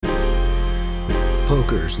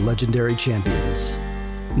Poker's legendary champions,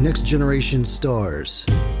 next generation stars,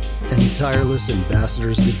 and tireless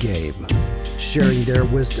ambassadors of the game, sharing their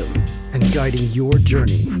wisdom and guiding your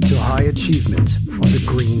journey to high achievement on the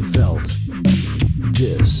green felt.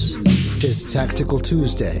 This is Tactical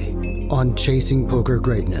Tuesday on Chasing Poker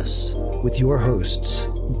Greatness with your hosts,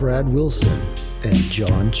 Brad Wilson and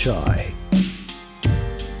John Chai.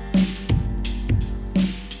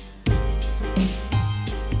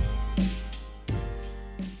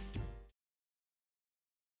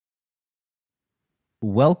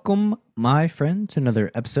 Welcome, my friend, to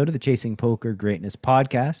another episode of the Chasing Poker Greatness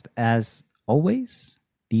podcast. As always,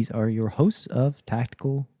 these are your hosts of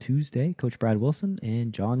Tactical Tuesday, Coach Brad Wilson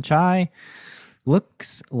and John Chai.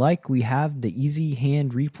 Looks like we have the Easy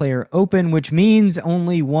Hand Replayer open, which means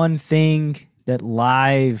only one thing, that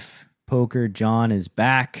live poker John is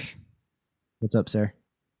back. What's up, sir?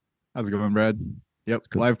 How's it going, Brad? Yep,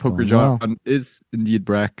 Good. live poker Going John well. is indeed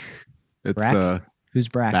back. It's Brack? Who's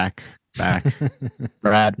Brack? back.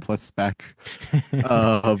 Brad plus back.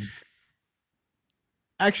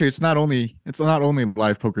 Actually, it's not only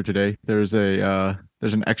live poker today. There's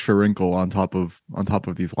an extra wrinkle on top of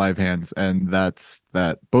these live hands, and that's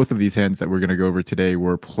that both of these hands that we're going to go over today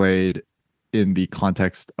were played in the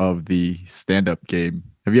context of the stand-up game.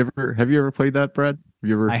 Have you ever played that, Brad? Have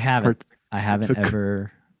you ever? I haven't. I haven't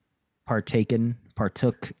ever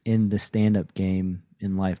partook in the stand-up game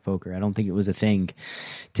in live poker. I don't think it was a thing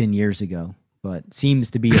 10 years ago, but seems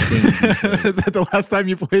to be a thing. Is that the last time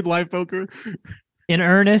you played live poker? In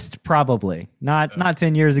earnest, probably. Not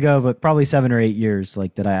 10 years ago, but probably 7 or 8 years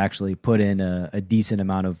like that I actually put in a decent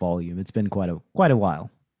amount of volume. It's been quite a while.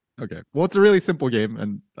 Okay. Well, it's a really simple game,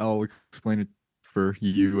 and I'll explain it for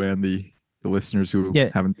you and the listeners who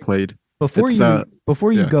haven't played. Before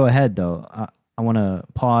you go ahead, though, I want to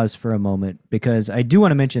pause for a moment because I do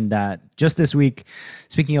want to mention that just this week,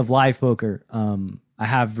 speaking of live poker, I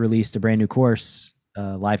have released a brand new course,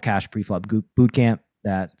 Live Cash Preflop Bootcamp,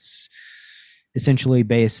 that's essentially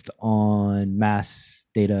based on mass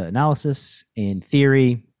data analysis and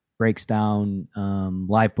theory, breaks down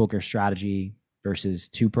live poker strategy versus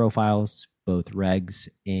two profiles, both regs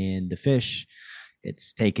and the fish.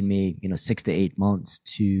 It's taken me, 6 to 8 months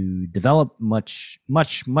to develop, much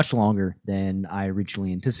longer than I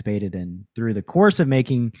originally anticipated. And through the course of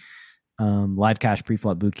making Live Cash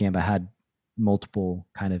Preflop Bootcamp, I had multiple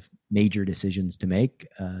kind of major decisions to make.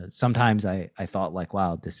 Sometimes I thought like,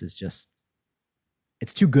 wow,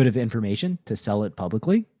 it's too good of information to sell it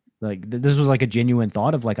publicly. Like this was like a genuine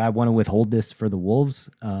thought of like, I want to withhold this for the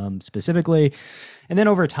wolves specifically. And then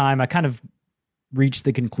over time, I kind of reached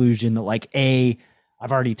the conclusion that like,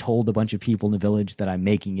 I've already told a bunch of people in the village that I'm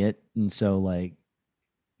making it. And so like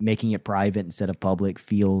making it private instead of public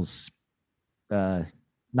feels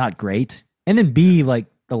not great. And then B, like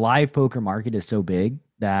the live poker market is so big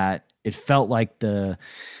that it felt like the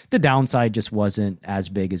downside just wasn't as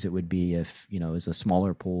big as it would be if, it was a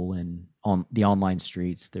smaller pool, and on the online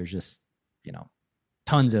streets, there's just,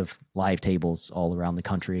 tons of live tables all around the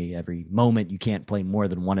country. Every moment you can't play more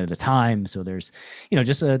than one at a time. So there's,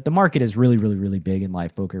 the market is really, really, really big in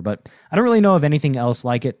live poker, but I don't really know of anything else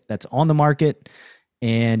like it that's on the market.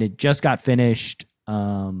 And it just got finished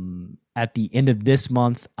at the end of this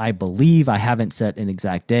month, I believe. I haven't set an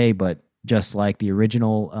exact day, but just like the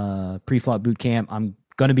original pre-flop bootcamp, I'm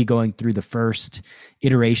going to be going through the first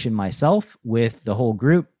iteration myself with the whole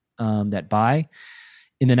group that buy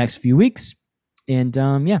in the next few weeks. And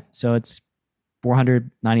so it's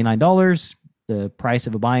 $499, the price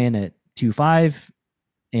of a buy-in at $2,500.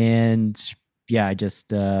 And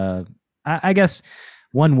I guess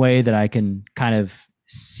one way that I can kind of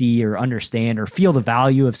see or understand or feel the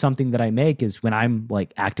value of something that I make is when I'm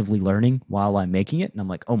like actively learning while I'm making it. And I'm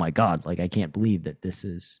like, oh my God, like I can't believe that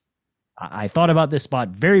I thought about this spot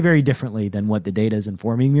very, very differently than what the data is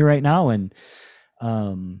informing me right now. And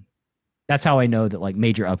that's how I know that like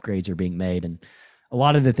major upgrades are being made. And a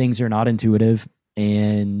lot of the things are not intuitive,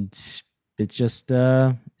 and it's just,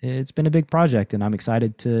 it's been a big project, and I'm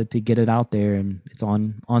excited to get it out there, and it's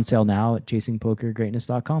on sale now at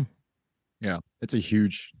chasingpokergreatness.com. Yeah, it's a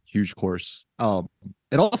huge, huge course.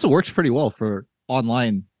 It also works pretty well for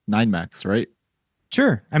online 9max, right?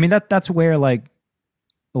 Sure. I mean, that's where like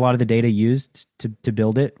a lot of the data used to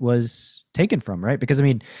build it was taken from, right? Because I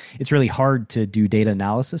mean, it's really hard to do data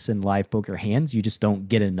analysis in live poker hands. You just don't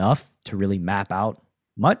get enough to really map out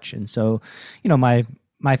much. And so, my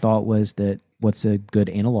thought was that what's a good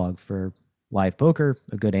analog for live poker?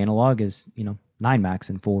 A good analog is, 9max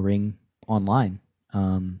and full ring online.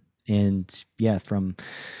 And from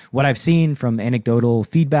what I've seen from anecdotal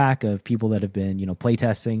feedback of people that have been,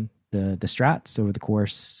 playtesting the strats over the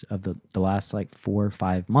course of the last like 4 or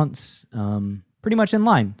 5 months, pretty much in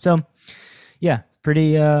line. So yeah,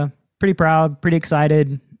 pretty proud, pretty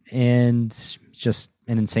excited, and it's just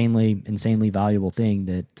an insanely valuable thing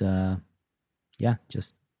that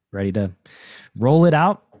just ready to roll it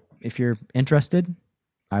out. If you're interested,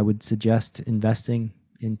 I would suggest investing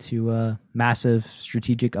into a massive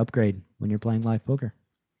strategic upgrade when you're playing live poker.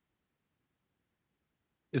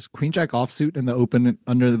 Is Queen Jack offsuit in the open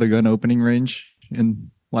under the gun opening range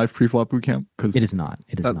in live preflop bootcamp? Because it is not.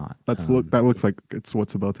 It is not. That looks like it's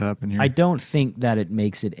what's about to happen here. I don't think that it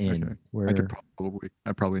makes it in. Okay.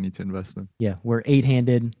 I probably need to invest in. Yeah, we're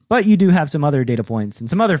 8-handed, but you do have some other data points and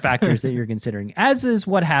some other factors that you're considering, as is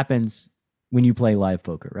what happens when you play live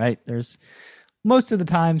poker, right? There's most of the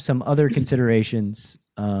time some other considerations,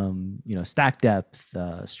 stack depth,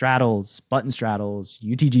 straddles, button straddles,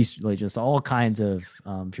 UTG, like just all kinds of,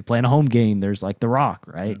 if you're playing a home game, there's like the rock,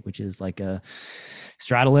 right? Which is like a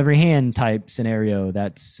straddle every hand type scenario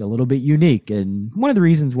that's a little bit unique. And one of the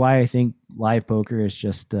reasons why I think live poker is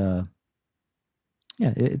just,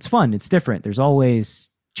 it's fun. It's different. There's always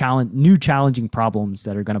new challenging problems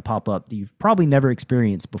that are going to pop up that you've probably never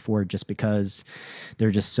experienced before, just because there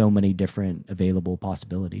are just so many different available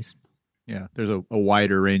possibilities. Yeah, there's a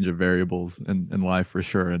wider range of variables in live for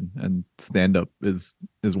sure, and stand up is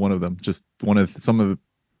one of them. Just one of some of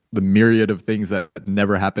the myriad of things that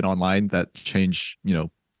never happen online that change,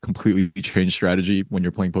 completely change strategy when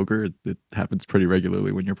you're playing poker. It happens pretty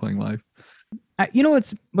regularly when you're playing live.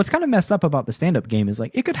 What's kind of messed up about the stand up game is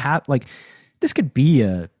like it could have like. This could be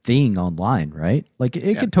a thing online, right? Like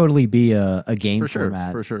it could totally be a game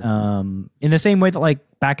format. For sure. In the same way that like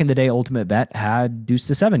back in the day, Ultimate Bet had Deuce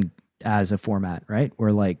to 7 as a format, right?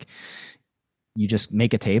 Where like you just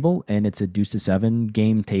make a table and it's a Deuce to 7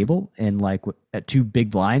 game table, and like at 2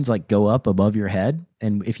 big blinds like go up above your head,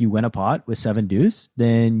 and if you win a pot with 7 deuce,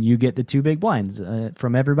 then you get the 2 big blinds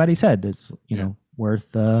from everybody's head. That's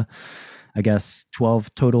worth I guess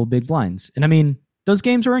 12 total big blinds. And I mean, those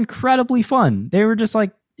games were incredibly fun. They were just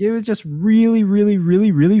like, it was just really, really,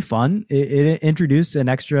 really, really fun. It introduced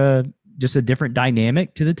just a different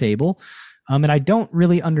dynamic to the table. And I don't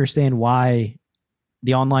really understand why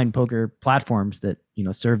the online poker platforms that,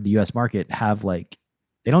 serve the US market have like,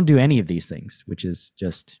 they don't do any of these things, which is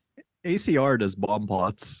just. ACR does bomb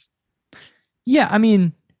pots. Yeah. I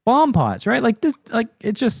mean, bomb pots, right? Like this, like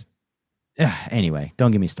it's just, anyway,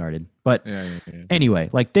 don't get me started. But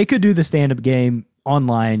anyway, like they could do the stand-up game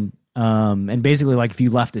online, and basically like if you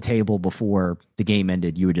left a table before the game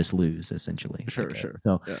ended, you would just lose essentially. Sure.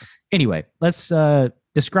 So anyway, let's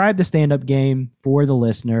describe the stand-up game for the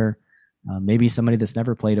listener, maybe somebody that's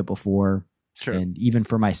never played it before, and even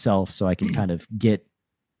for myself, so I can kind of get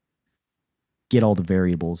all the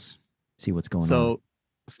variables, see what's going on. So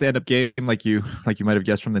stand-up game, like you might have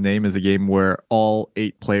guessed from the name, is a game where all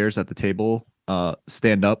 8 players at the table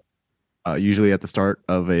stand up, usually at the start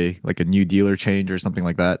of a new dealer change or something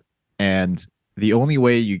like that. And the only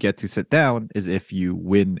way you get to sit down is if you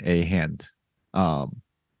win a hand.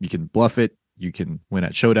 You can bluff it, you can win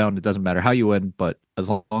at showdown. It doesn't matter how you win, but as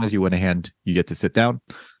long as you win a hand, you get to sit down.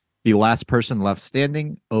 The last person left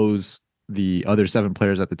standing owes the other 7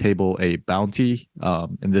 players at the table a bounty.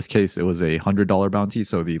 In this case, it was a $100 bounty.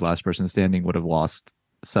 So the last person standing would have lost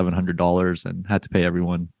 $700 and had to pay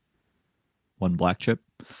everyone 1 black chip.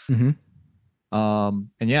 Mm-hmm.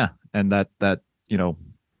 And that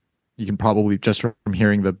you can probably, just from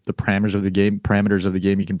hearing the parameters of the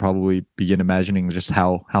game, you can probably begin imagining just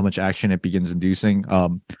how much action it begins inducing.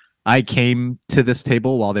 I came to this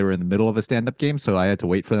table while they were in the middle of a stand-up game, so I had to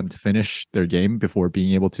wait for them to finish their game before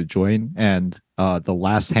being able to join. And the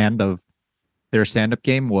last hand of their stand-up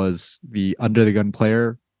game was the under the gun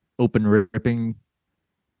player open ripping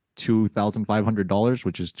 $2,500,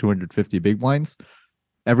 which is 250 big blinds.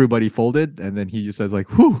 Everybody folded, and then he just says like,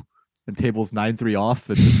 "Whew," and table's 9-3 off,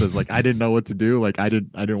 and just says like, "I didn't know what to do. Like I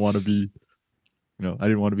didn't want to be, I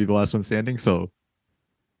didn't want to be the last one standing." So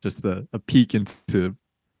just a peek into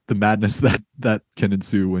the madness that can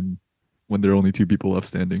ensue when there are only 2 people left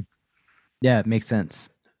standing. Yeah, it makes sense.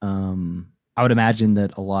 I would imagine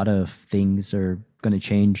that a lot of things are going to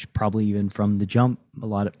change, probably even from the jump. A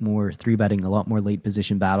lot more 3-betting, a lot more late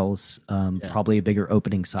position battles, probably a bigger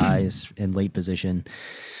opening size in late position,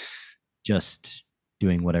 just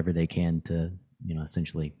doing whatever they can to,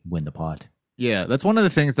 essentially win the pot. Yeah, that's one of the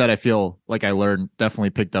things that I feel like I learned, definitely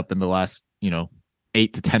picked up in the last,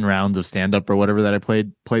 8 to 10 rounds of stand up or whatever that I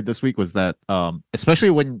played this week, was that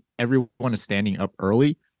especially when everyone is standing up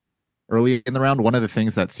early in the round, one of the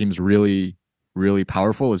things that seems really, really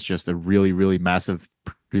powerful is just a really, really massive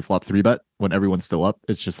pre-flop 3-bet. when everyone's still up.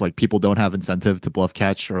 It's just like people don't have incentive to bluff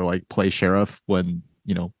catch or like play sheriff when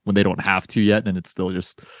they don't have to yet, and it's still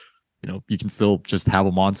just you can still just have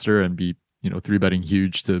a monster and be 3-betting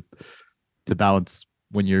huge to balance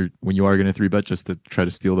when you are going to 3-bet just to try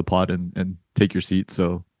to steal the pot and take your seat.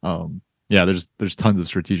 So there's tons of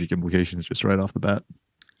strategic implications just right off the bat.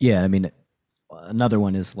 Yeah, I mean, another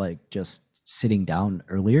one is like just sitting down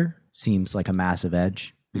earlier seems like a massive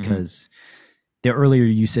edge, because the earlier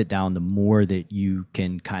you sit down, the more that you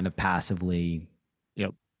can kind of passively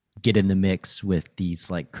get in the mix with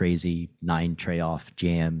these like crazy 9 tray off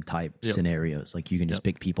jam type scenarios. Like you can just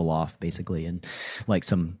pick people off basically, and like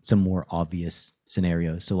some more obvious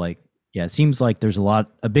scenarios. So like, yeah, it seems like there's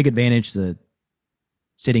a big advantage to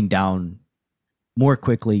sitting down more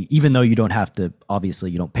quickly, even though you don't have to,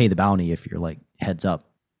 obviously you don't pay the bounty if you're like heads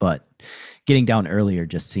up, but getting down earlier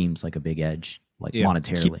just seems like a big edge, like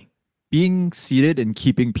monetarily. Being seated and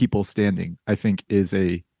keeping people standing, I think, is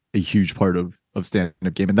a huge part of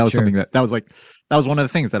stand-up game. And that was something that was one of the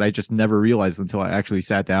things that I just never realized until I actually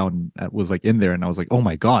sat down and was like in there, and I was like, oh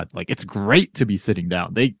my God, like it's great to be sitting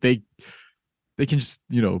down. They can just,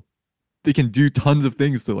 they can do tons of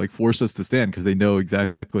things to like force us to stand, because they know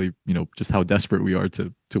exactly, just how desperate we are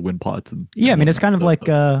to win pots. And I mean, it's kind of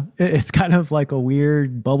like a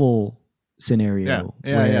weird bubble scenario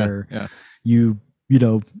where you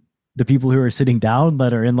the people who are sitting down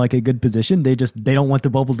that are in like a good position, they don't want the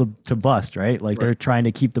bubble to bust, right? Like they're trying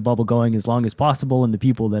to keep the bubble going as long as possible. And the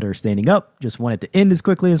people that are standing up just want it to end as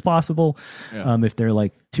quickly as possible. If they're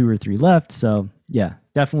like 2 or 3 left. So yeah,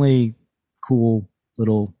 definitely cool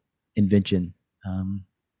little invention.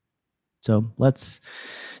 So let's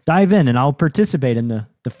dive in, and I'll participate in the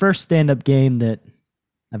first stand-up game that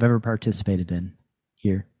I've ever participated in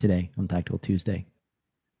here today on Tactical Tuesday.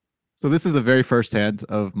 So this is the very first hand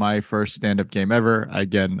of my first stand-up game ever.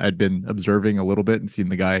 Again, I'd been observing a little bit and seen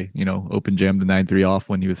the guy, open jam the 9-3 off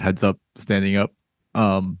when he was heads up, standing up.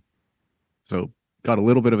 So got a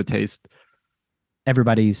little bit of a taste.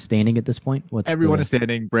 Everybody's standing at this point? Everyone is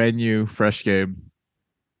standing, brand new, fresh game.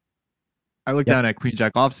 I look down at Queen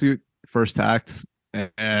Jack offsuit, first act,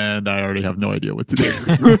 and I already have no idea what to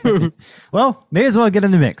do. Well, may as well get in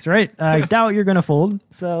the mix, right? I doubt you're going to fold,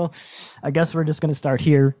 so I guess we're just going to start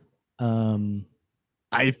here.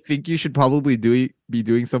 I think you should probably be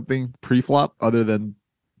doing something pre-flop other than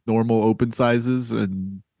normal open sizes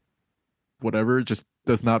and whatever. It just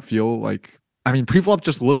does not feel like, I mean, pre-flop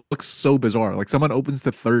just looks so bizarre. Like someone opens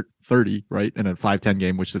to 30, right, in a 5-10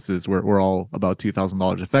 game, which this is, where we're all about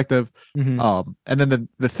 $2,000 effective. And then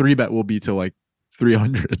the 3-bet will be to like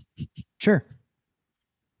 300. Sure.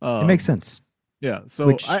 It makes sense. Yeah.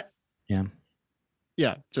 So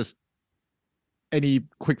yeah, just any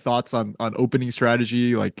quick thoughts on opening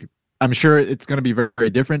strategy? Like, I'm sure it's going to be very, very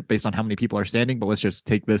different based on how many people are standing, but let's just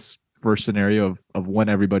take this first scenario of when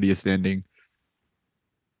everybody is standing.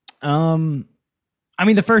 I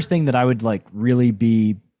mean, the first thing that I would like really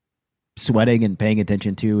be sweating and paying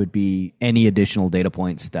attention to would be any additional data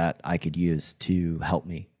points that I could use to help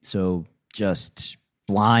me. So just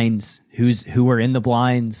blinds, who are in the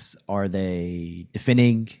blinds? Are they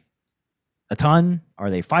defending a ton? Are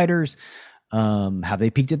they fighters? Have they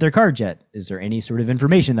peeked at their cards yet? Is there any sort of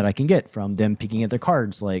information that I can get from them peeking at their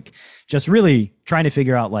cards? Like, just really trying to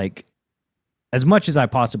figure out like as much as I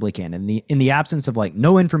possibly can. In the absence of like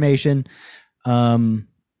no information,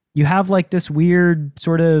 you have like this weird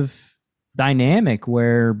sort of dynamic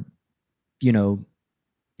where, the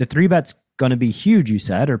 3-bet's going to be huge, you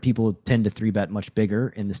said, or people tend to 3-bet much bigger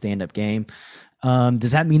in the stand-up game.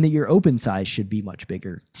 Does that mean that your open size should be much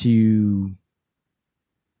bigger to,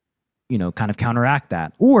 kind of counteract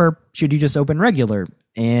that? Or should you just open regular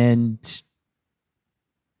and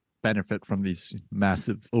benefit from these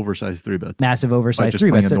massive oversized 3-bets? Massive oversized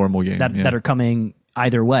 3-bets a normal game that are coming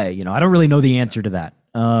either way. I don't really know the answer to that.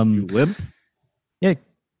 You limp? Yeah,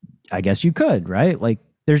 I guess you could, right? Like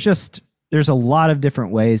there's a lot of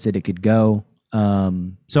different ways that it could go.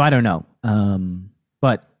 So I don't know.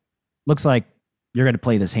 But looks like you're going to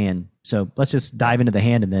play this hand. So let's just dive into the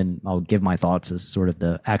hand, and then I'll give my thoughts as sort of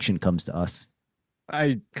the action comes to us.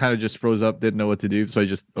 I kind of just froze up, didn't know what to do. So I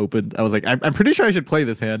just opened. I was like, I'm pretty sure I should play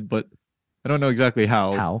this hand, but I don't know exactly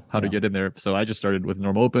how to get in there. So I just started with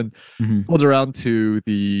normal open. Folds around to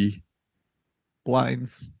the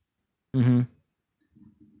blinds. Who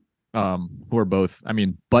are both, I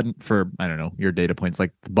mean, button for, I don't know, your data points,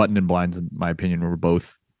 like the button and blinds, in my opinion, were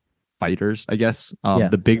both fighters, I guess.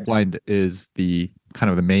 The big blind is the kind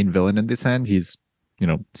of the main villain in this hand. He's,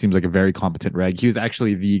 seems like a very competent reg. He was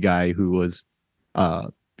actually the guy who was,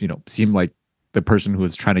 seemed like the person who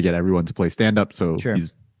was trying to get everyone to play stand up. So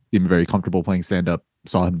he's seemed very comfortable playing stand up.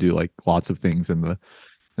 Saw him do like lots of things in the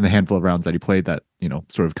handful of rounds that he played that, you know,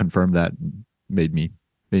 sort of confirmed that, and made me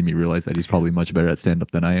realize that he's probably much better at stand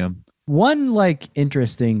up than I am. One like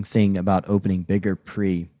interesting thing about opening bigger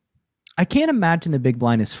pre, I can't imagine the big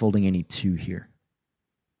blind is folding any 2 here.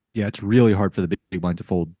 Yeah, it's really hard for the big blind to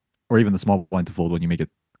fold, or even the small blind to fold when you make it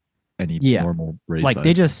any normal raise like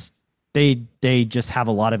size. they just have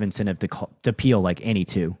a lot of incentive to peel like any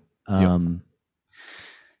 2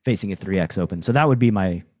 facing a 3x open. So that would be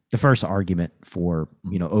the first argument for,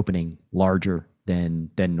 you know, opening larger than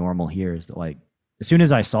normal here, is that like as soon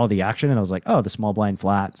as I saw the action and I was like, oh, the small blind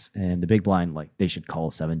flats and the big blind, like they should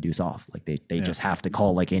call 7 deuce off. Like they just have to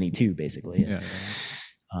call like any 2 basically. And,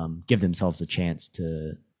 give themselves a chance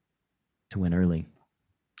to win early.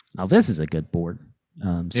 Now this is a good board.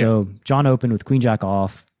 So John opened with queen jack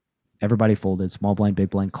off, everybody folded, small blind, big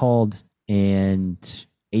blind called, and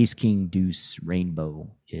ace king deuce rainbow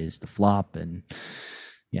is the flop. And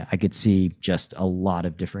yeah, I could see just a lot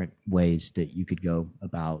of different ways that you could go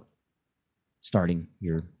about starting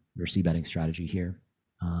your c betting strategy here.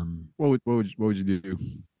 What would you do?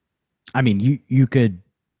 I mean, you could.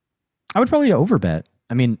 I would probably overbet.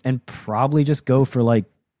 I mean, and probably just go for like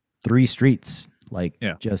 3 streets. Like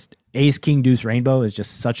just ace king deuce rainbow is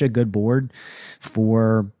just such a good board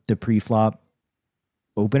for the pre-flop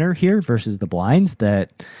opener here versus the blinds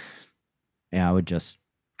that I would just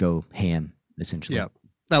go ham essentially. Yeah,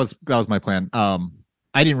 that was my plan.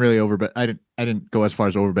 I didn't really overbet. I didn't go as far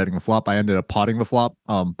as overbetting the flop. I ended up potting the flop,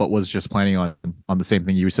 but was just planning on the same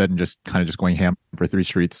thing you said and just kind of just going ham for 3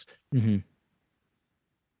 streets. Mm-hmm.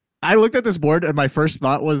 I looked at this board and my first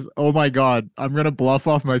thought was, oh my God, I'm going to bluff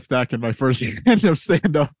off my stack in my first hand of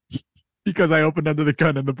stand up because I opened under the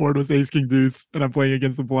gun and the board was ace king deuce and I'm playing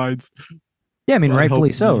against the blinds. Yeah, I mean,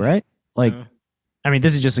 rightfully so, right? Like, I mean,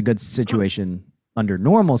 this is just a good situation under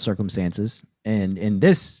normal circumstances. And in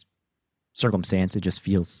this circumstance, it just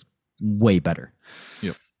feels way better.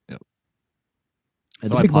 Yep.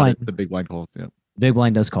 So the big blind calls. Yeah. Big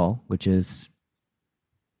blind does call, which is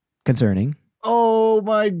concerning. Oh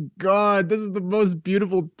my God. This is the most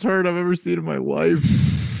beautiful turn I've ever seen in my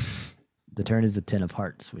life. The turn is a 10 of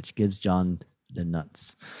hearts, which gives John the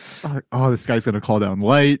nuts. Oh, this guy's going to call down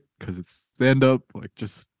light because it's stand up. Like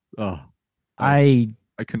just, I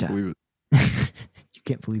couldn't believe it. You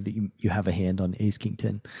can't believe that you have a hand on ace king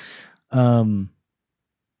 10.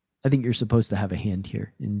 I think you're supposed to have a hand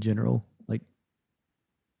here in general. Like,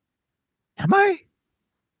 am I?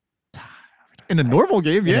 In a normal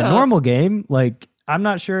game, yeah. In a normal game, like I'm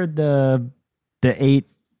not sure the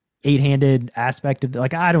eight-handed aspect of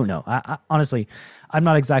like I don't know. I honestly, I'm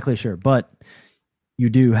not exactly sure, but you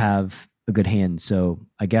do have a good hand, so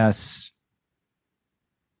I guess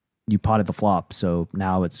you potted the flop. So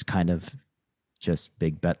now it's kind of just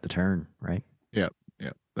big bet the turn, right? Yeah.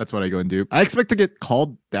 That's what I go and do. I expect to get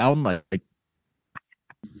called down like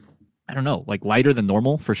I don't know, like lighter than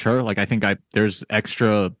normal for sure. Like I think there's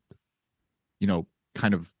extra, you know,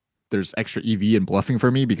 there's extra EV and bluffing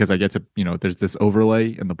for me because I get to, you know, there's this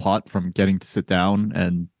overlay in the pot from getting to sit down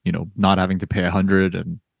and, you know, not having to pay 100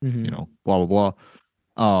 and, you know, blah, blah,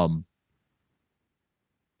 blah.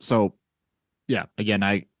 So yeah, again,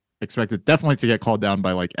 I expected definitely to get called down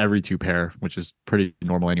by like every 2 pair, which is pretty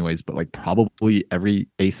normal anyways, but like probably every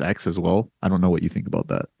ace X as well. I don't know what you think about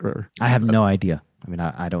that. Or I have no idea. I mean,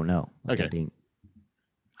 I don't know. Like okay.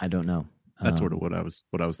 I don't know. That's sort of what I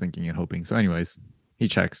was thinking and hoping. So anyways, he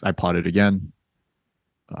checks. I potted again.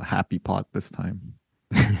 Happy pot this time.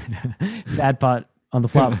 Sad pot on the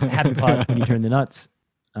flop. Happy pot when you turn the nuts.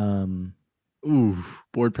 Ooh,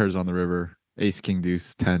 board pairs on the river. Ace, king,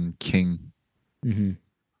 deuce, 10, king. Mm-hmm.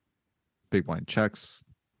 Big blind checks.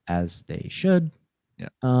 As they should. Yeah.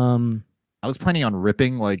 I was planning on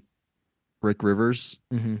ripping like brick rivers.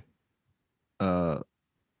 Mm-hmm.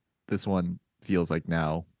 This one feels like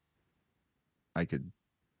now I could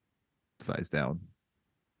size down.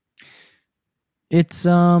 It's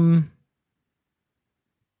I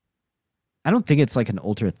don't think it's like an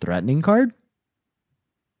ultra threatening card.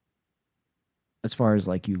 As far as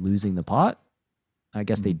like you losing the pot. I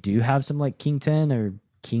guess they do have some like king 10 or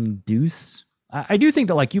king deuce. I do think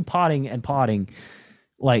that like you potting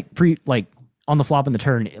like on the flop and the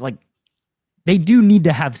turn, like they do need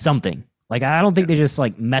to have something. Like I don't think they're just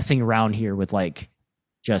like messing around here with like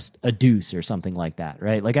just a deuce or something like that,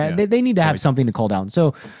 right? Like they need to have something to call down.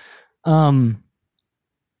 So, I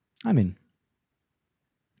mean,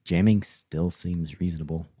 jamming still seems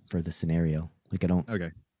reasonable for the scenario. Like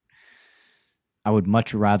I would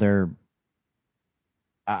much rather.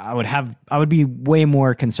 I would be way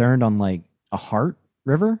more concerned on like a heart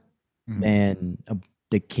river than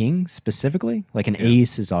the king specifically. Like an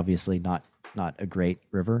ace is obviously not a great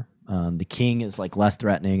river. The king is like less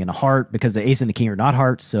threatening, and a heart, because the ace and the king are not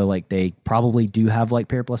hearts, so like they probably do have like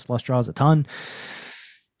pair plus flush draws a ton.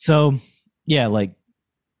 So yeah, like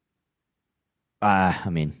I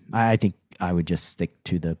mean, I think I would just stick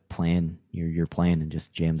to the plan, your plan, and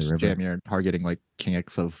just jam the river. Jam, you're targeting like king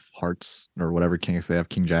X of hearts or whatever king X they have,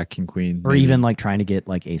 king jack, king queen, or maybe even like trying to get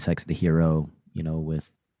like ace X the hero, you know, with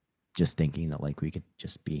just thinking that like we could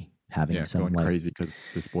just be having some going like crazy because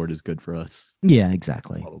this board is good for us. Yeah,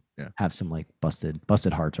 exactly. Yeah. Have some like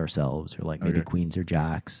busted hearts ourselves, or like maybe queens or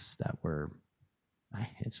jacks that were.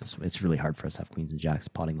 It's really hard for us to have queens and jacks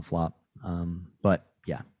potting the flop. But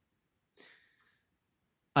yeah.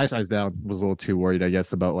 I sized down, was a little too worried, I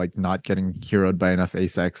guess, about like not getting heroed by enough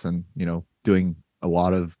ace X and, you know, doing a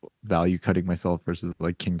lot of value cutting myself versus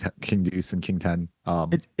like king deuce and king 10.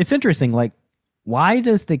 It's interesting. Like, why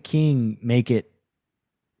does the king make it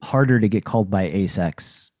harder to get called by ace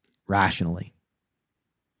X rationally?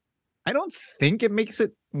 I don't think it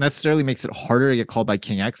necessarily makes it harder to get called by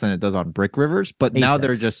king X than it does on brick rivers, but ace now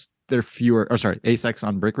X. they're fewer, ace X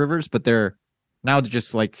on brick rivers, but they're now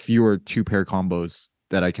just like fewer 2-pair combos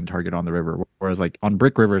that I can target on the river. Whereas like on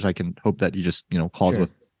brick rivers, I can hope that you just, you know, calls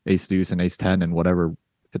with ace deuce and ace 10 and whatever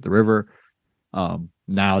hit the river.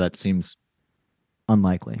 Now that seems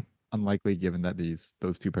unlikely given that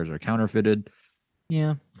those 2 pairs are counterfeited.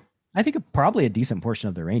 Yeah. I think probably a decent portion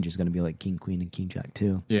of the range is going to be like king queen and king jack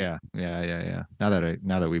too. Yeah. Now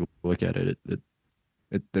that we look at it,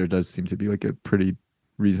 there does seem to be like a pretty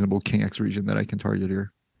reasonable king X region that I can target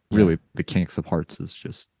here. Yeah. Really, the king X of hearts is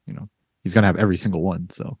just, you know, he's gonna have every single one.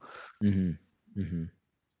 So,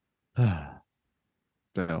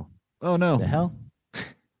 So, oh no, the hell!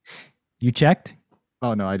 You checked?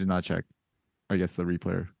 Oh no, I did not check. I guess the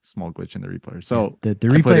replayer, small glitch in the replayer. So the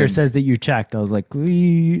replayer says that you checked. I was like,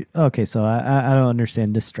 okay, so I don't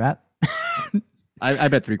understand this strat. I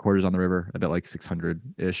bet 3/4 on the river. I bet like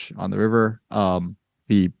 600-ish on the river.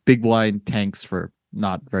 The big blind tanks for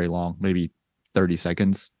not very long, maybe 30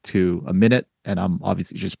 seconds to a minute, and I'm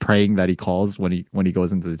obviously just praying that he calls when he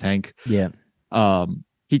goes into the tank. Yeah.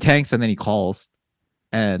 He tanks and then he calls,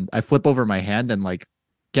 and I flip over my hand and like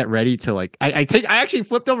get ready to like I actually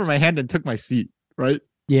flipped over my hand and took my seat, right?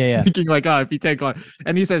 Yeah. Thinking like, oh, if he tank on,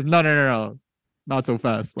 and he says no, not so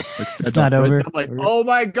fast. Like, it's not over. I'm like, oh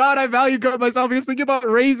my god, I value cut myself. He was thinking about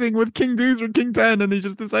raising with king deuce or king 10, and he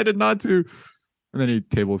just decided not to. And then he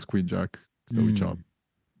tables queen jack, so we chop.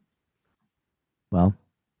 Well,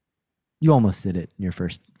 you almost did it in your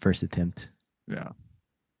first attempt. Yeah.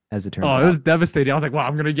 As it turns out. Oh, it was devastating. I was like, wow,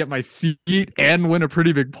 I'm going to get my seat and win a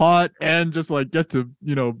pretty big pot and just like get to,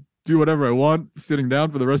 you know, do whatever I want sitting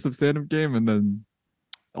down for the rest of stand-up game. And then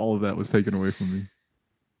all of that was taken away from me.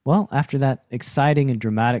 Well, after that exciting and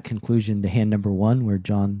dramatic conclusion to hand number 1, where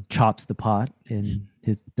John chops the pot in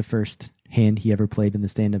the first hand he ever played in the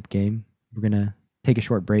stand-up game, we're going to take a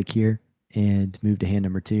short break here and move to hand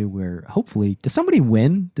number 2, where hopefully, does somebody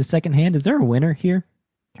win the second hand? Is there a winner here?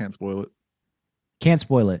 Can't spoil it. Can't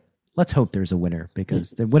spoil it. Let's hope there's a winner,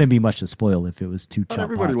 because there wouldn't be much to spoil if it was 2 chop pots.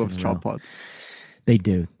 Everybody loves chop pots. They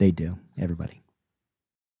do. Everybody.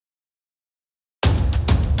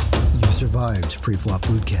 You've survived pre-flop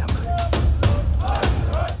boot camp.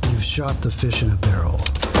 You've shot the fish in a barrel.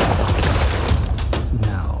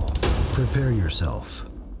 Now, prepare yourself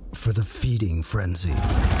for the feeding frenzy.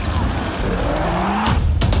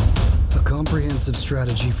 A comprehensive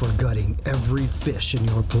strategy for gutting every fish in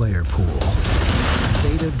your player pool.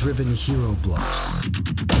 Data-driven hero bluffs,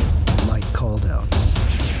 light call-downs,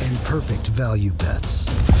 and perfect value bets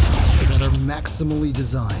that are maximally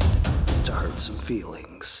designed to hurt some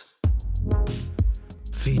feelings.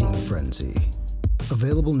 Feeding Frenzy.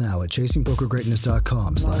 Available now at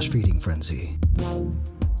chasingpokergreatness.com/feeding frenzy.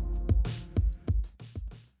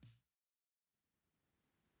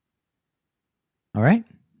 All right.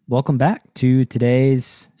 Welcome back to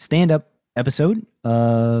today's stand-up episode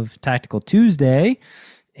of Tactical Tuesday.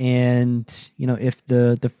 And, you know, if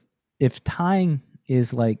tying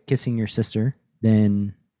is like kissing your sister,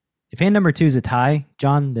 then if hand number 2 is a tie,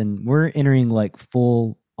 John, then we're entering like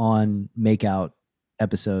full on makeout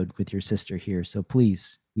episode with your sister here. So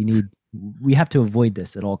please, we have to avoid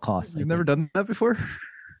this at all costs. You've never done that before?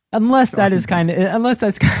 Unless that's kind of,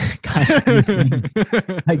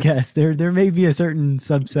 I guess there may be a certain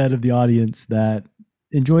subset of the audience that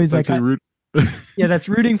enjoys that kind. Yeah, that's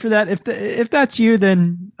rooting for that. If that's you,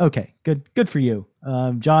 then okay, good for you,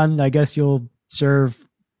 John. I guess you'll serve.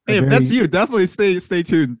 Hey, if that's you, definitely stay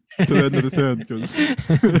tuned to the end of this hand, because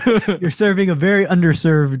you're serving a very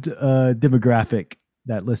underserved demographic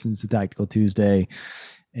that listens to Tactical Tuesday,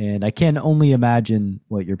 and I can only imagine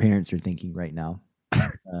what your parents are thinking right now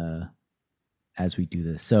as we do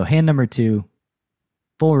this. So hand number 2,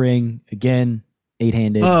 full ring again,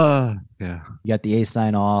 8-handed. Yeah. You got the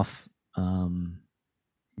ace-9 off.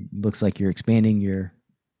 Looks like you're expanding your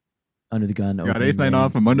under the gun. Got ace-9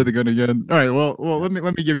 off. I'm under the gun again. All right. Well. Let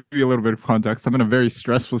me give you a little bit of context. I'm in a very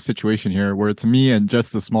stressful situation here, where it's me and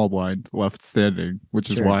just the small blind left standing, which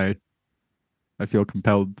is why I feel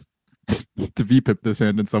compelled to VPIP this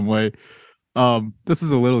hand in some way. This is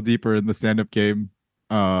a little deeper in the stand-up game,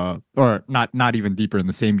 or not even deeper in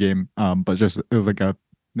the same game. But just it was like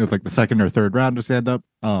the second or third round of stand-up.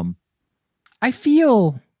 I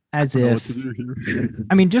feel as if,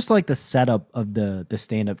 I mean, just like the setup of the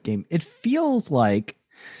stand-up game, it feels like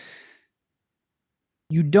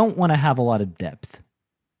you don't want to have a lot of depth.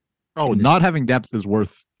 Oh, not having depth is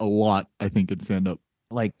worth a lot, I think, in stand-up.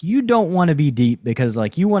 Like, you don't want to be deep because,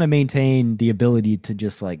 like, you want to maintain the ability to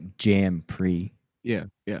just, like, jam pre. Yeah.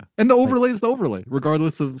 And the overlay is the overlay,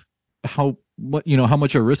 regardless of how much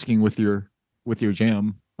you're risking with your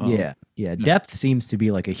jam. Yeah. Depth seems to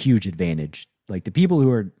be, like, a huge advantage. Like, the people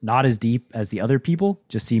who are not as deep as the other people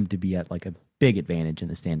just seem to be at, like, a big advantage in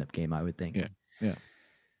the stand-up game, I would think. Yeah.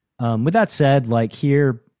 With that said, like,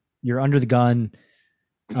 here, you're under the gun.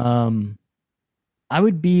 I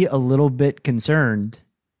would be a little bit concerned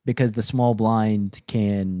because the small blind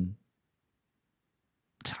can.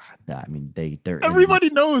 I mean, they're everybody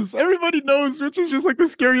knows, which is just like the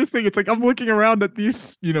scariest thing. It's like I'm looking around at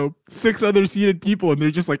these, 6 other seated people, and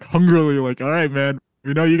they're just like hungrily like, all right, man,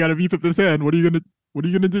 you got to VPIP this hand. What are you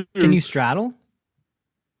gonna do? Can you straddle?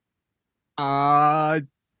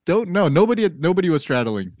 Don't know. Nobody was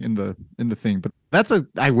straddling in the thing, but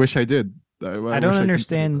I wish I did. I don't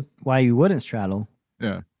understand why you wouldn't straddle.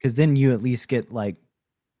 Yeah, because then you at least get like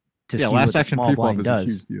to see last what the action small blind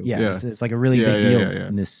does. Yeah. It's like a really big deal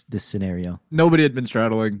in this scenario. Nobody had been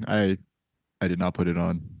straddling. I did not put it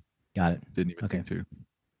on. Got it. Didn't even think to.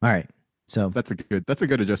 All right. So that's a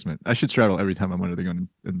good adjustment. I should straddle every time I'm under the gun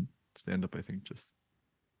and stand up. I think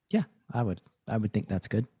I would think that's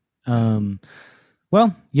good.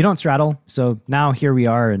 Well, you don't straddle, so now here we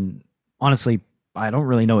are, and honestly, I don't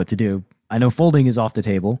really know what to do. I know folding is off the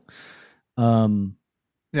table.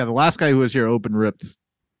 Yeah, the last guy who was here open ripped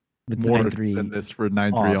with more 9-3 than this for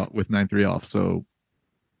 9-3 with 9-3 off. So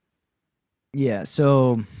yeah,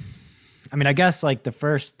 so I mean, I guess like the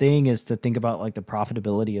first thing is to think about like the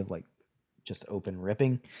profitability of like just open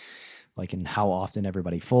ripping, like and how often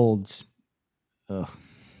everybody folds. And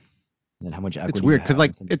then how much equity. It's weird because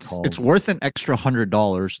like it's worth an extra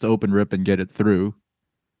 $100 to open rip and get it through.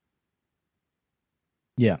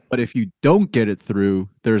 Yeah, but if you don't get it through,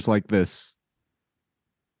 there's like this.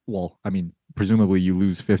 Well, I mean, presumably you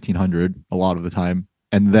lose 1,500 a lot of the time,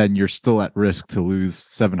 and then you're still at risk to lose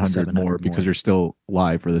 700 more because you're still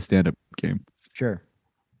live for the stand-up game. Sure.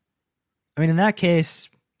 I mean, in that case,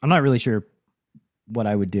 I'm not really sure what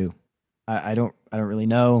I would do. I don't really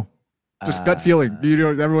know. Just gut feeling.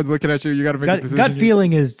 Everyone's looking at you. You got to make a decision. Gut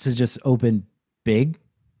feeling is to just open big,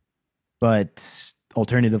 but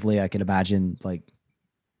alternatively, I can imagine like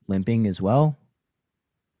limping as well.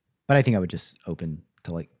 But I think I would just open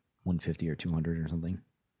to like 150 or 200 or something,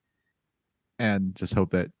 and just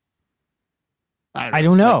hope that. I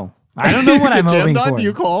don't know. I don't know what I'm hoping for. Do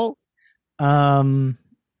you call? That's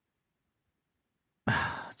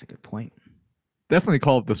a good point. Definitely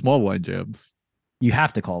call the small blind jams. You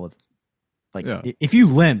have to call with, like, if you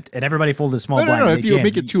limped and everybody folded small blind. No. If you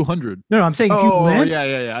make it 200. No, I'm saying if you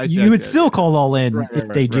limped, you would still call all in if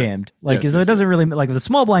they jammed. Like, so it doesn't really like if the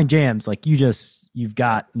small blind jams. Like, you've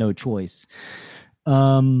got no choice.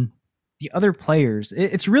 The other players,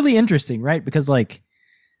 it's really interesting, right? Because like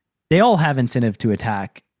they all have incentive to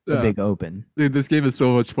attack a big open. Dude, this game is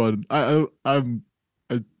so much fun. I'm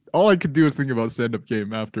all I could do is think about stand-up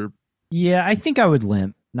game after. Yeah, I think I would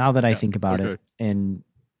limp now that I think about it, and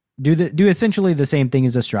do essentially the same thing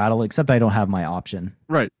as a straddle, except I don't have my option.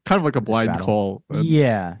 Right, kind of like a blind call.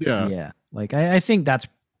 Yeah. Like I think that's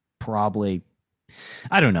probably.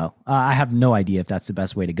 I don't know. I have no idea if that's the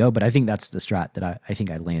best way to go, but I think that's the strat that I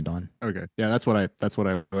think I land on. Okay, yeah, that's what I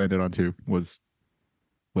landed on too. Was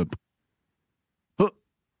limp. Huh.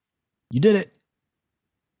 You did it.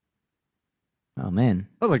 Oh man,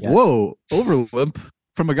 I was like, whoa, over limp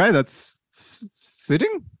from a guy that's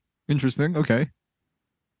sitting. Interesting. Okay.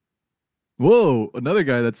 Whoa, another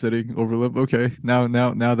guy that's sitting over limp. Okay, now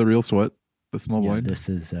the real sweat, the small blind. This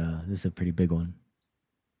is a pretty big one.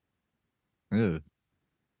 Yeah.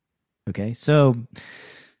 Okay, so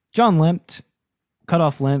John limped,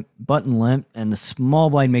 cutoff limp, button limp, and the small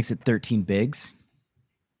blind makes it 13 bigs.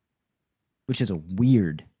 which is a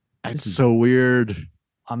weird. It's so weird.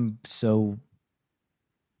 I'm so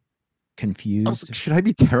confused. Should I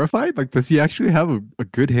be terrified? Like, does he actually have a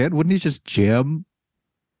good hand? Wouldn't he just jam?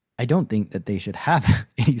 I don't think that they should have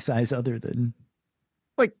any size other than.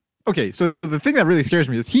 Like, okay, so the thing that really scares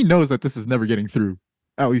me is he knows that this is never getting through.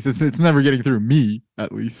 At least it's never getting through me,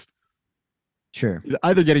 at least. Sure. He's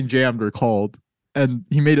either getting jammed or called. And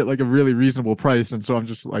he made it like a really reasonable price. And so I'm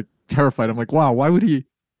just like terrified. I'm like, wow, why would he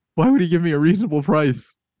give me a reasonable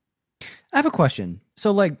price? I have a question.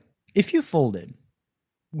 So like, if you folded,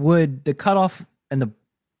 would the cutoff and the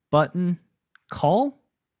button call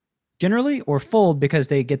generally, or fold because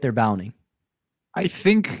they get their bounty? I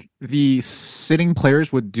think the sitting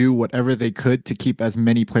players would do whatever they could to keep as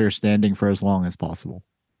many players standing for as long as possible.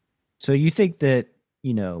 So you think that,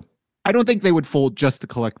 you know, I don't think they would fold just to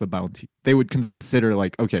collect the bounty. They would consider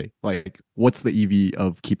like, okay, like what's the EV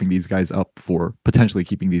of keeping these guys up for potentially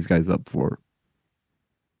keeping these guys up for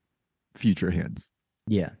future hands.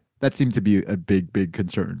 Yeah. That seemed to be a big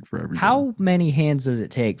concern for everyone. How many hands does it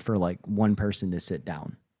take for like one person to sit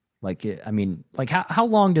down? Like, I mean, like how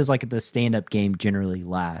long does like the stand-up game generally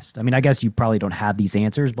last? I mean, I guess you probably don't have these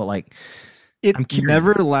answers, but like it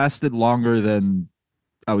never lasted longer than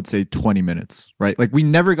I would say 20 minutes, right? Like we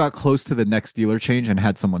never got close to the next dealer change and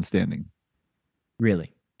had someone standing.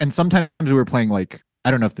 Really? And sometimes we were playing like,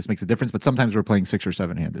 I don't know if this makes a difference, but sometimes we're playing 6 or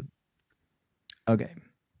 7 handed. Okay.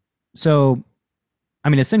 So, I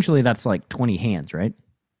mean, essentially that's like 20 hands, right?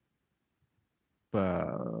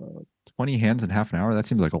 20 hands in half an hour? That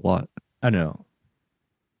seems like a lot. I don't know.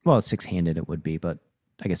 Well, 6-handed it would be, but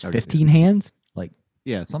I guess 15 hands? Like,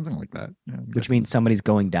 yeah, something like that. Yeah, which means somebody's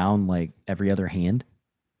going down like every other hand?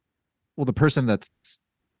 Well, the person that's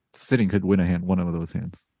sitting could win one of those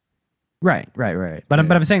hands. Right. But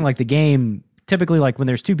I'm saying like the game typically like when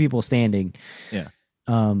there's 2 people standing, yeah,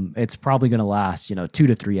 it's probably going to last 2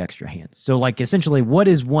 to 3 extra hands. So like essentially, what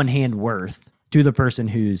is one hand worth to the person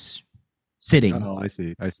who's sitting? Oh, I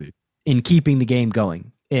see. In keeping the game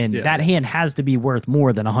going, and that hand has to be worth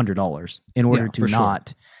more than $100 in order to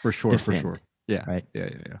not for sure. Yeah, right. Yeah.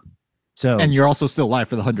 So, and you're also still live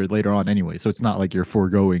for the 100 later on anyway, so it's not like you're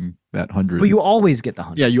foregoing that 100. But you always get the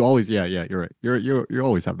 100. Yeah, you always. Yeah, you're right. You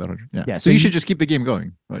always have that 100. Yeah. So you should just keep the game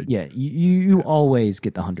going. Like, you always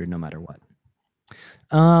get the 100 no matter what.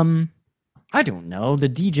 I don't know. The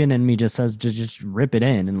degen in me just says to just rip it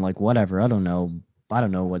in and like whatever. I don't know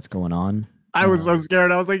what's going on. I was so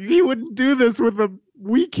scared. I was like, he wouldn't do this with a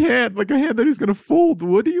weak hand, like a hand that he's gonna fold,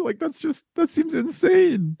 would he? Like that seems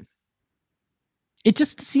insane. It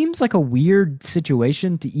just seems like a weird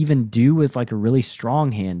situation to even do with like a really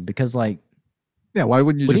strong hand because like, yeah, why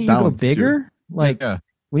wouldn't you go bigger? Like,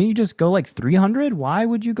 wouldn't you just go like 300? Why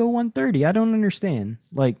would you go 130? I don't understand.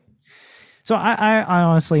 Like, so I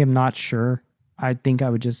honestly am not sure. I think I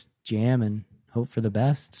would just jam and hope for the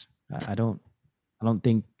best. I don't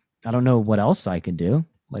know what else I can do.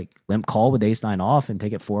 Like limp call with ace 9 off and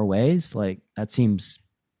take it 4 ways. Like that seems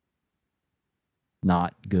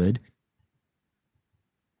not good.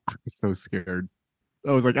 I'm so scared.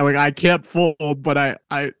 I was like, I can't fold, but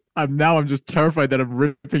I'm just terrified that I'm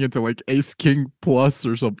ripping into like ace king plus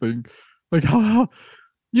or something. Like how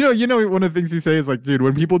you know one of the things you say is like, dude,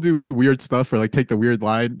 when people do weird stuff or like take the weird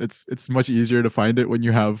line, it's much easier to find it when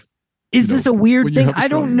you have. Is this a weird thing? I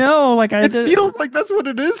don't know. Like it feels like that's what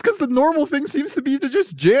it is because the normal thing seems to be to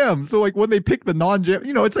just jam. So like when they pick the non-jam,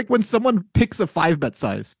 it's like when someone picks a 5-bet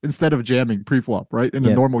size instead of jamming pre-flop, right? In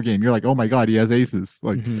a normal game, you're like, oh my god, he has aces.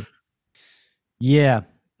 Like, yeah.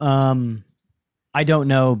 I don't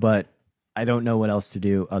know, but I don't know what else to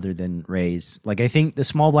do other than raise. Like I think the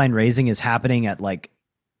small blind raising is happening at like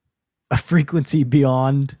a frequency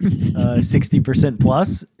beyond 60%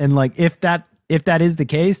 plus, and like if that is the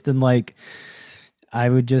case, then like I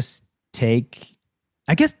would just take,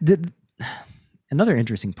 I guess another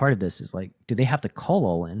interesting part of this is like, do they have to call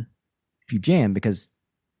all in if you jam because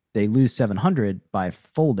they lose 700 by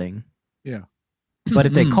folding? Yeah. But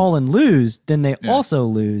if they call and lose, then they also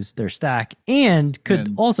lose their stack and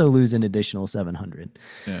could also lose an additional 700.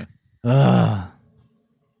 Yeah.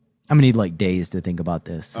 I'm gonna need like days to think about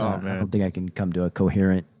this. Oh, I don't think I can come to a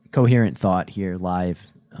coherent thought here live.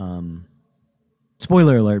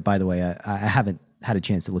 Spoiler alert, by the way, I haven't had a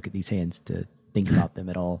chance to look at these hands to think about them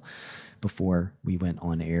at all before we went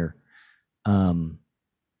on air.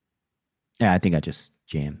 Yeah, I think I just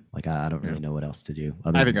jam. Like I don't really know what else to do.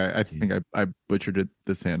 I think I butchered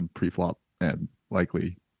this hand pre-flop and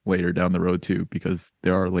likely later down the road too, because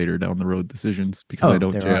there are later down the road decisions because I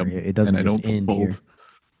don't jam. It doesn't and just I don't end fold. here.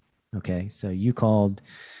 Okay, so you called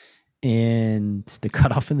and the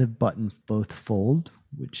cutoff and the button both fold.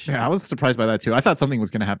 which I was surprised by that too. I thought something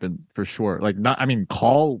was going to happen for sure. Like, not, I mean,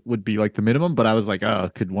 call would be like the minimum, but I was like,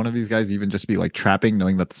 could one of these guys even just be like trapping,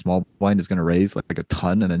 knowing that the small blind is going to raise like a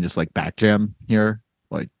ton, and then just like back jam here,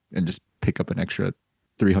 like, and just pick up an extra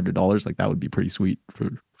 $300? Like, that would be pretty sweet for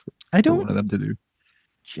one of them to do.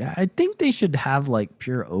 Yeah, I think they should have like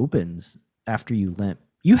pure opens after you limp.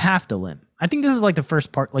 You have to limp. I think this is like the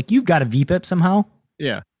first part. Like, you've got to VPIP somehow.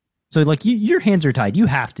 Yeah. So like your hands are tied. You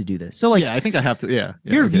have to do this. So like, yeah, I think I have to. Yeah.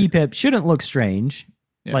 Your VPIP shouldn't look strange.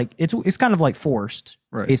 Yeah. Like it's kind of like forced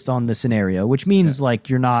right. based on the scenario, which means like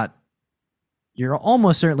you're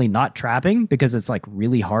almost certainly not trapping, because it's like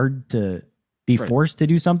really hard to be forced to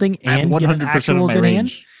do something and 100% get an actual good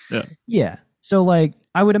range. Hand. Yeah. So like,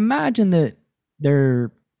 I would imagine that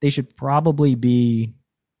they should probably be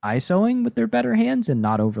ISOing with their better hands and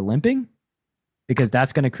not over limping, because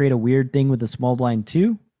that's going to create a weird thing with the small blind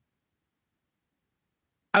too.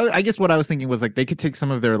 I guess what I was thinking was like they could take some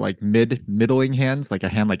of their like middling hands, like a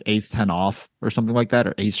hand like ace 10 off or something like that,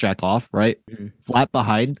 or ace jack off, right? Mm-hmm. Flat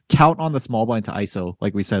behind, count on the small blind to ISO,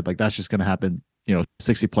 like we said, like that's just going to happen,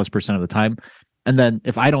 60+% of the time. And then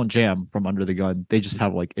if I don't jam from under the gun, they just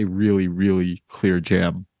have like a really, really clear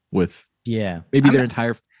jam with maybe their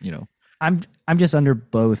entire, I'm just under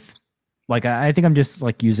both. Like, I think I'm just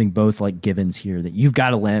like using both like givens here, that you've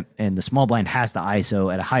got to limp and the small blind has to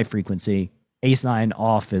ISO at a high frequency. Ace 9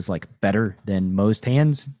 off is like better than most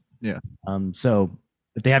hands. Yeah. So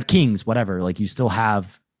if they have kings, whatever, like you still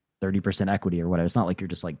have 30% equity or whatever. It's not like you're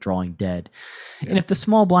just like drawing dead. Yeah. And if the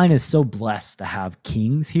small blind is so blessed to have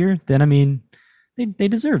kings here, then I mean, they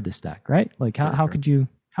deserve this stack, right? Like how could you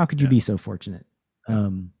be so fortunate?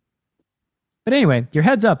 But anyway, your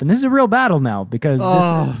heads up, and this is a real battle now, because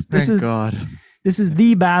this is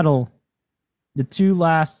the battle. The two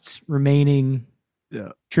last remaining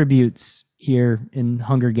tributes here in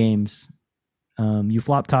Hunger Games. You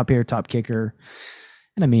flop top air, top kicker,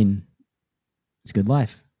 and I mean, it's good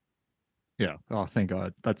life. Yeah. Oh, thank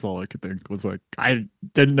God. That's all I could think was like, I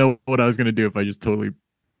didn't know what I was gonna do if I just totally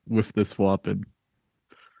whiffed this flop. And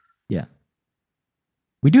yeah.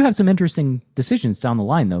 We do have some interesting decisions down the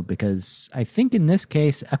line, though, because I think in this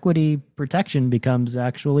case, equity protection becomes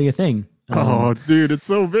actually a thing. Oh, dude, it's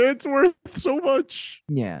worth so much.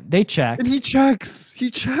 Yeah, they check. And he checks.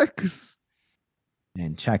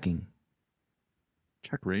 And checking.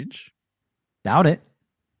 Check range? Doubt it.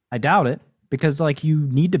 I doubt it. Because, like, you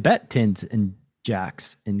need to bet tens and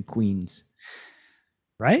jacks and queens.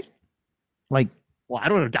 Right? Like, well, I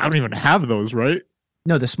don't even have those, right?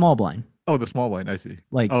 No, the small blind. Oh, the small blind, I see.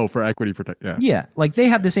 Like, for equity protect, yeah. Yeah, like they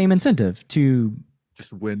have the same incentive to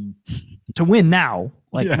just win. To win now.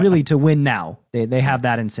 Like really to win now. They have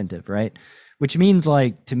that incentive, right? Which means,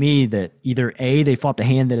 like, to me, that either A, they flopped a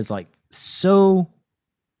hand that is like so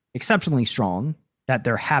exceptionally strong that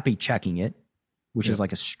they're happy checking it, which is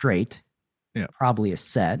like a straight, probably a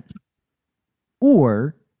set,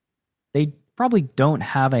 or they probably don't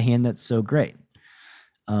have a hand that's so great.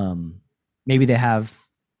 Maybe they have,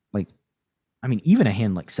 like, I mean, even a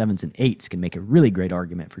hand like sevens and eights can make a really great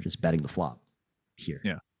argument for just betting the flop here.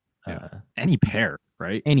 Yeah. Any pair,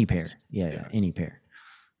 right? Any pair. Yeah, any pair.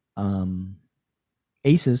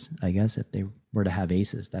 Aces, I guess, if they were to have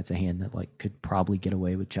aces, that's a hand that like could probably get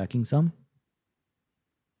away with checking some.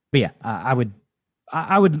 But yeah, I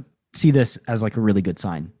would see this as like a really good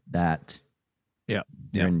sign that you're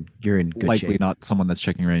in good likely shape. Not someone that's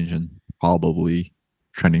checking range, and probably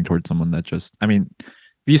trending towards someone that just, I mean, if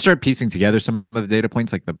you start piecing together some of the data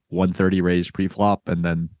points, like the 130 raise pre-flop, and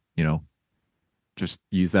then, just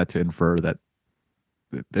use that to infer that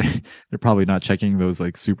they're probably not checking those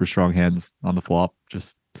like super strong hands on the flop,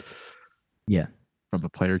 just from a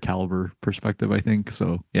player caliber perspective, I think.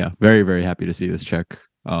 So yeah, very, very happy to see this check.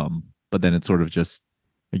 But then it sort of just,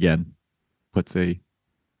 again, puts a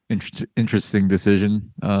interesting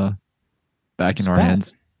decision back in our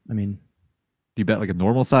hands. I mean, do you bet like a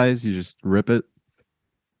normal size? You just rip it?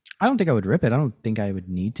 I don't think I would rip it. I don't think I would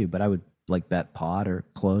need to, but I would like bet pot or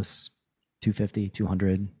close. 250,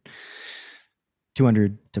 200,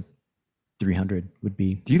 200 to 300 would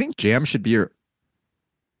be. Do you think jam should be your...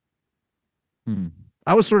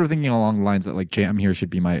 I was sort of thinking along the lines that like jam here should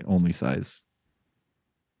be my only size.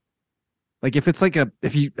 Like if it's like I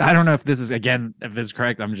don't know if this is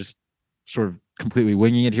correct. I'm just sort of completely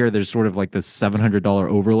winging it here. There's sort of like this $700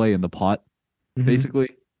 overlay in the pot, basically,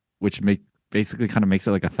 which basically kind of makes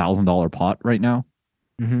it like $1,000 pot right now.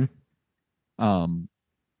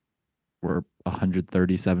 We're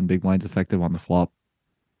 137 big blinds effective on the flop.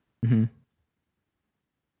 No,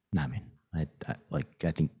 I mean, I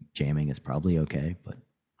think jamming is probably okay, but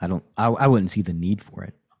I wouldn't see the need for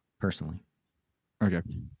it personally. Okay.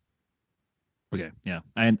 Yeah.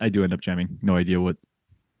 I do end up jamming. No idea what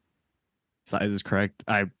size is correct.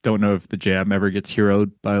 I don't know if the jam ever gets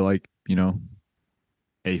heroed by like,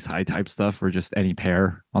 ace high type stuff or just any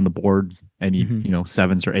pair on the board, any,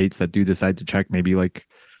 sevens or eights that do decide to check, maybe like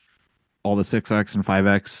all the 6x and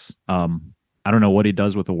 5x. I don't know what he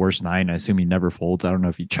does with the worst 9. I assume he never folds. I don't know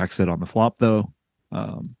if he checks it on the flop though.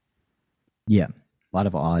 Yeah. A lot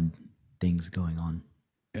of odd things going on.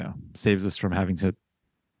 Yeah. Saves us from having to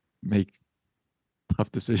make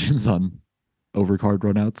tough decisions on overcard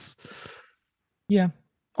runouts. Yeah.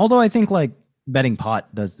 Although I think like betting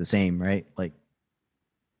pot does the same, right? Like,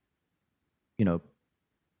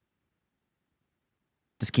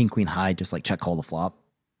 does king queen high just like check call the flop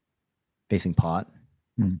facing pot?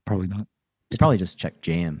 Probably not. They probably just check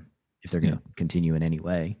jam if they're going to continue in any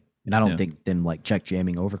way. And I don't think them like check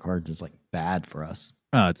jamming overcards is like bad for us.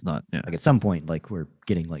 It's not. Yeah. Like at some point, like we're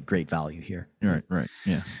getting like great value here. Right.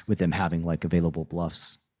 Yeah. With them having like available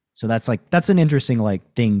bluffs. So that's an interesting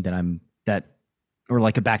like thing or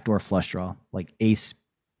like a backdoor flush draw, like ace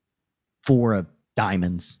 4 of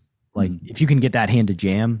diamonds. Like if you can get that hand to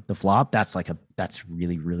jam the flop, that's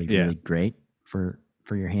really, really, really great for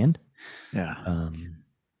your hand. Yeah.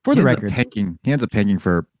 For the record, he ends up tanking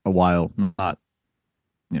for a while. Not,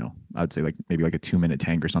 I would say like maybe like a 2-minute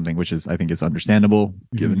tank or something, which I think is understandable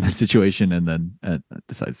given the situation, and then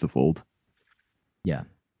decides to fold. Yeah,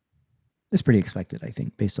 it's pretty expected, I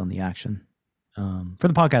think, based on the action. For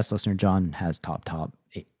the podcast listener, John has top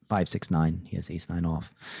 5, 6, 9. He has ace 9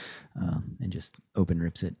 off, and just open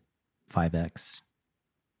rips it 5x.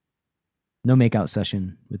 No makeout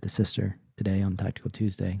session with the sister today on Tactical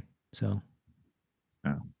Tuesday, so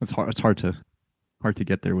it's hard to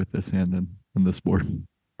get there with this hand and this board.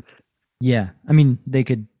 Yeah, I mean they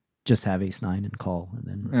could just have ace 9 and call, and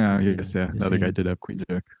then the other guy did have queen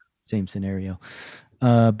jack. Same scenario,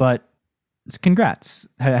 but congrats.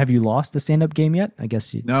 Have you lost the stand-up game yet? I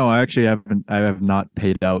guess you. No, I actually haven't. I have not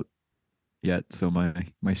paid out yet, so my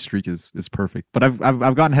streak is perfect. But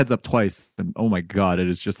I've gotten heads up twice, and oh my god, it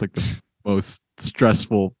is just like the most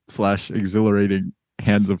stressful / exhilarating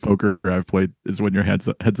hands of poker I've played is when your heads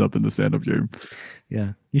up in the stand-up game.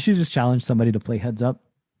 Yeah, you should just challenge somebody to play heads up,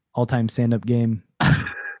 all-time stand-up game,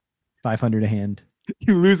 500 a hand.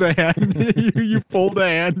 You lose a hand, you fold a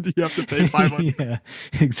hand, you have to pay 500. Yeah,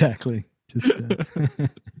 exactly. Just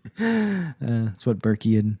that's what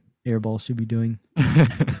Berkey and Airball should be doing.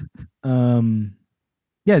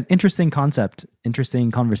 Interesting concept, interesting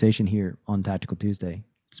conversation here on Tactical Tuesday.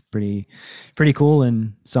 It's pretty cool,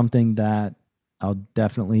 and something that I'll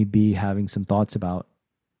definitely be having some thoughts about.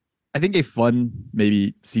 I think a fun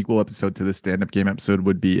maybe sequel episode to the stand-up game episode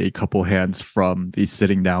would be a couple hands from the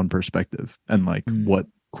sitting down perspective, and like what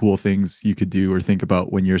cool things you could do or think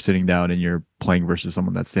about when you're sitting down and you're playing versus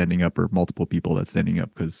someone that's standing up, or multiple people that's standing up,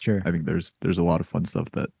 because I think there's a lot of fun stuff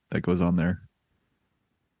that goes on there.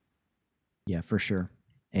 Yeah, for sure.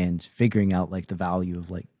 And figuring out like the value of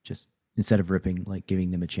like just instead of ripping, like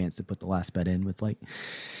giving them a chance to put the last bet in with like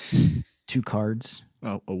 2 cards.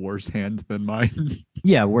 Oh, a worse hand than mine.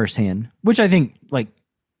 Yeah, worse hand. Which I think like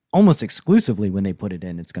almost exclusively when they put it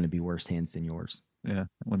in, it's going to be worse hands than yours. Yeah,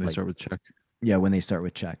 when they start with check. Yeah, when they start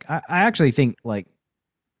with check. I actually think like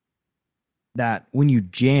that when you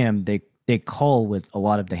jam, they call with a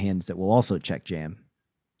lot of the hands that will also check jam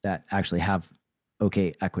that actually have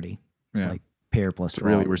okay equity. Yeah. Like pair plus draw.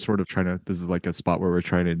 Really, we're sort of this is like a spot where we're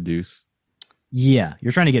trying to induce. Yeah,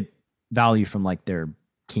 you're trying to get value from like their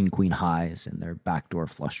king queen highs and their backdoor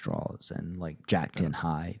flush draws and like jack 10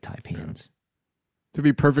 high type hands. To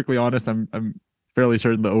be perfectly honest, I'm fairly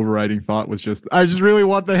certain the overriding thought was just I just really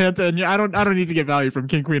want the hand to end. I don't need to get value from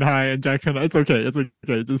king queen high and jack 10. It's okay.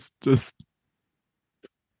 Just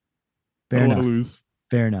fair enough. Lose.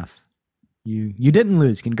 Fair enough. You didn't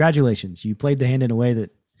lose. Congratulations. You played the hand in a way that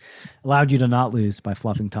allowed you to not lose by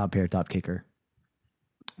fluffing top pair, top kicker.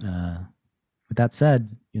 With that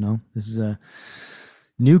said, this is a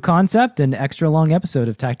new concept and extra long episode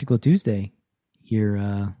of Tactical Tuesday. Here,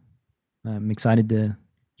 I'm excited to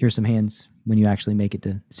hear some hands when you actually make it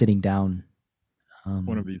to sitting down.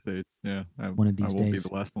 One of these days, yeah. One of these days. I won't be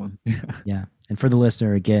the last one. Yeah. And for the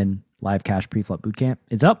listener, again, live cash pre-flop bootcamp.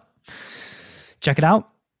 It's up. Check it out.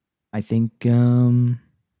 I think, I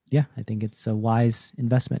think it's a wise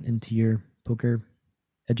investment into your poker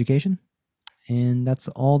education. And that's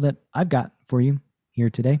all that I've got for you here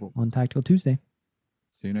today on Tactical Tuesday.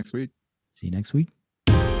 See you next week.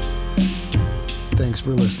 Thanks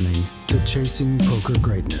for listening to Chasing Poker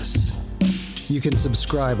Greatness. You can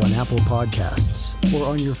subscribe on Apple Podcasts or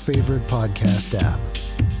on your favorite podcast app.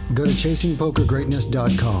 Go to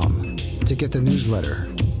chasingpokergreatness.com to get the newsletter,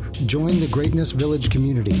 join the Greatness Village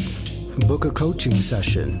community, book a coaching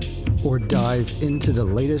session, or dive into the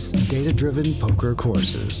latest data-driven poker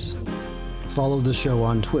courses. Follow the show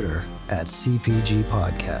on Twitter @CPG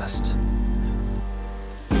Podcast.